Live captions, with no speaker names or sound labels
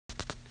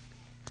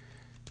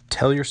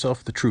Tell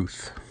yourself the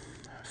truth.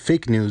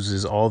 Fake news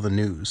is all the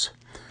news.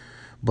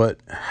 But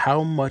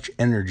how much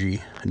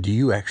energy do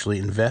you actually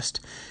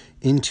invest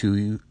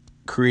into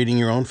creating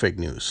your own fake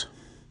news?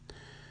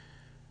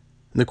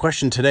 And the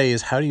question today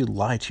is, how do you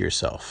lie to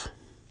yourself?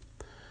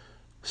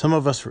 Some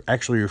of us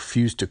actually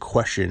refuse to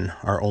question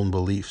our own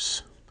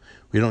beliefs.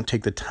 We don't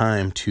take the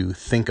time to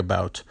think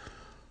about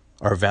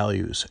our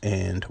values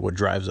and what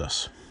drives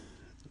us.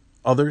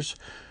 Others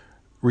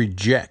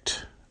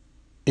reject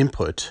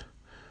input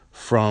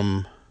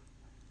from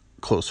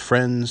close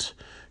friends,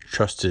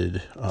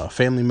 trusted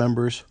family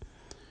members.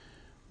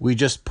 We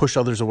just push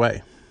others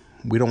away.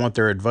 We don't want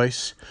their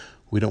advice.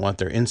 We don't want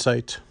their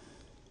insight.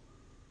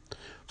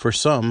 For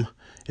some,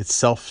 it's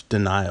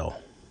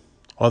self-denial.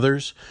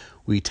 Others,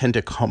 we tend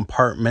to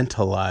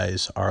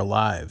compartmentalize our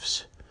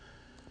lives.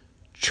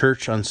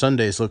 Church on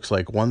Sundays looks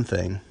like one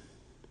thing,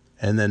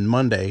 and then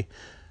Monday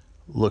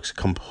looks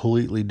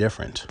completely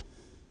different.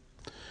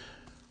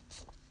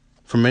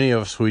 For many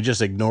of us, we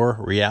just ignore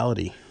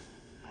reality.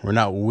 We're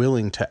not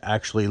willing to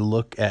actually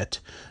look at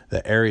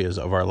the areas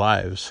of our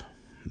lives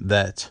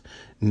that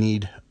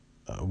need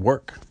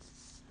work.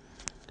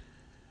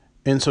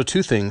 And so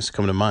two things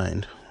come to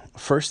mind.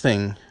 First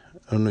thing,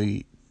 when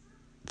we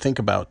think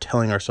about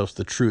telling ourselves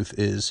the truth,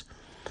 is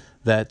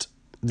that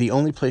the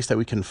only place that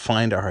we can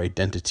find our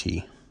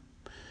identity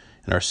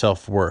and our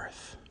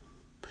self-worth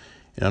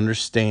and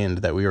understand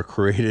that we are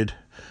created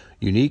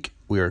unique,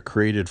 we are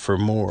created for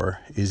more,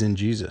 is in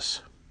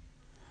Jesus.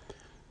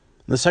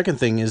 The second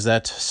thing is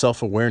that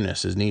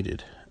self-awareness is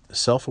needed.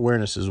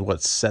 Self-awareness is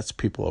what sets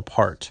people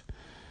apart.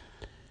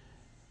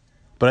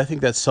 But I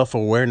think that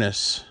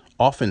self-awareness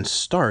often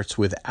starts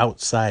with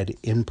outside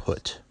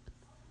input.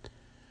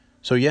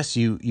 So yes,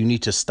 you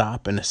need to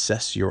stop and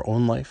assess your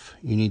own life.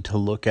 You need to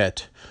look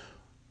at,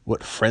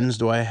 what friends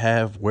do I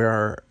have?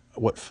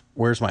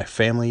 Where's my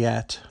family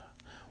at?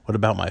 What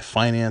about my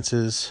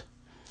finances?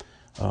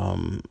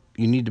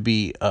 You need to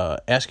be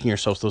asking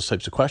yourself those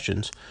types of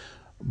questions.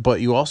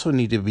 But you also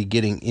need to be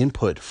getting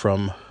input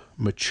from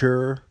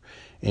mature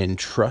and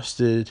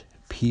trusted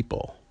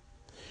people.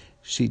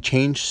 See,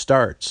 change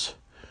starts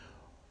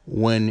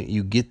when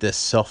you get this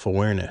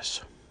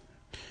self-awareness.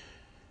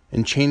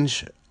 And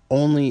change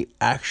only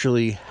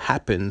actually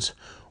happens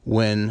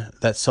when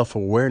that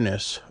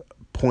self-awareness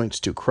points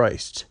to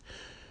Christ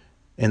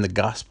and the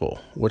gospel,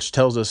 which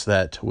tells us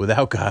that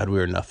without God we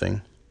are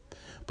nothing,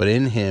 but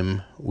in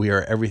Him we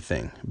are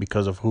everything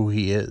because of who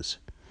He is.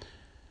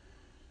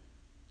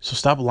 So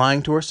stop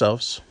lying to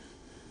ourselves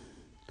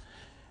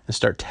and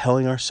start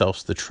telling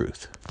ourselves the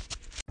truth.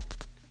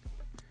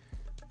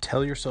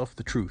 Tell yourself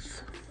the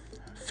truth.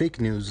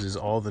 Fake news is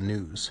all the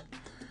news.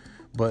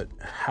 But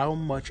how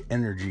much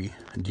energy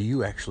do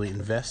you actually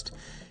invest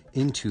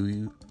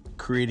into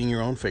creating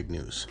your own fake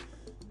news?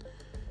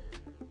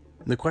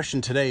 And the question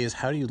today is,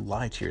 how do you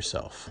lie to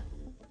yourself?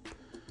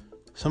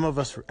 Some of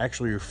us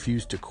actually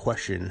refuse to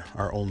question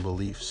our own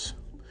beliefs.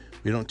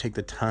 We don't take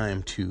the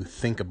time to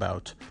think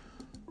about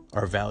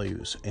our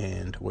values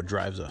and what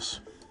drives us.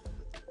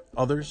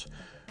 Others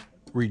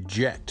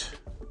reject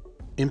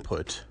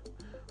input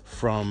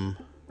from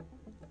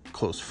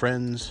close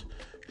friends,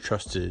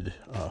 trusted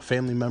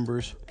family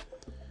members.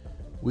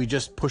 We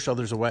just push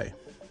others away.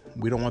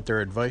 We don't want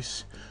their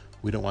advice.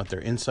 We don't want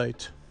their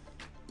insight.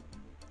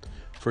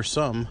 For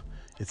some,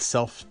 it's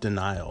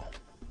self-denial.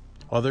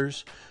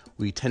 Others,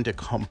 we tend to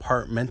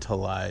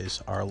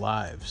compartmentalize our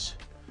lives.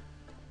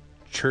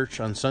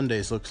 Church on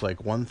Sundays looks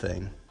like one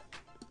thing,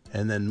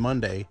 and then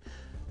Monday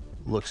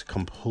looks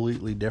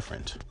completely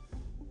different.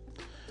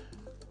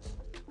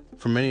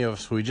 For many of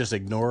us, we just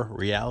ignore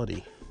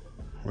reality.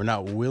 We're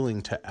not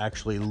willing to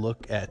actually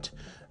look at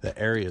the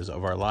areas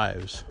of our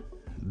lives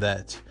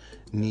that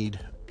need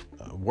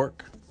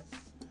work.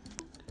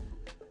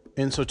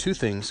 And so two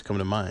things come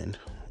to mind.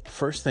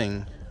 First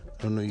thing,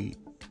 when we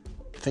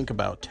think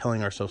about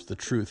telling ourselves the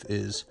truth,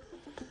 is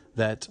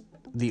that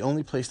the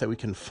only place that we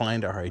can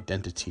find our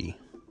identity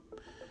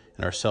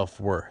and our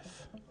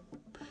self-worth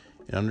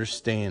and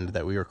understand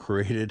that we are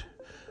created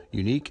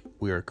unique,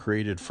 we are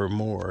created for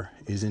more,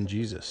 is in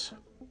Jesus.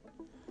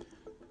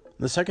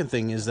 The second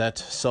thing is that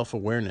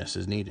self-awareness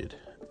is needed.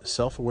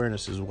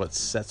 Self-awareness is what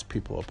sets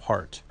people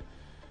apart.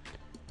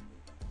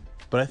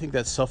 But I think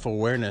that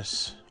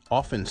self-awareness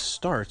often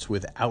starts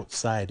with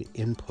outside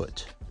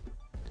input.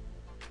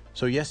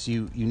 So yes,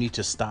 you need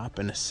to stop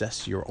and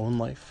assess your own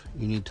life.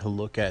 You need to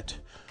look at,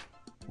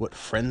 what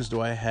friends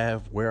do I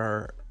have?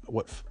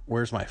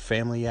 Where's my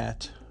family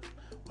at?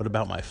 What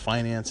about my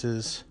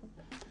finances?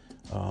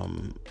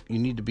 You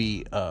need to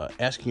be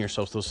asking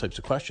yourself those types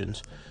of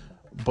questions.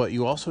 But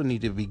you also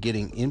need to be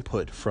getting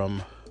input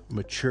from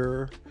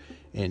mature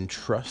and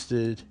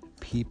trusted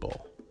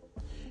people.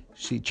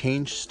 See,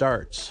 change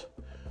starts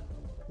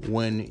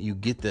when you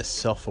get this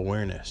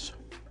self-awareness.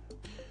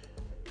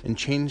 And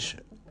change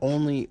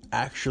only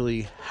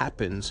actually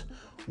happens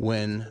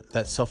when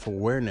that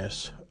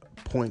self-awareness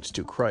points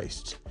to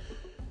Christ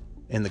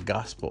and the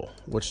gospel,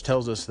 which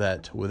tells us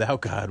that without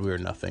God we are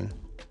nothing,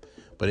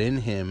 but in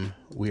him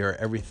we are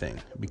everything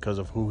because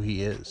of who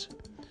he is.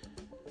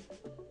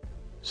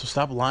 So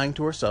stop lying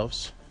to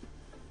ourselves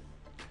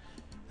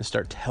and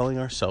start telling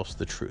ourselves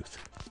the truth.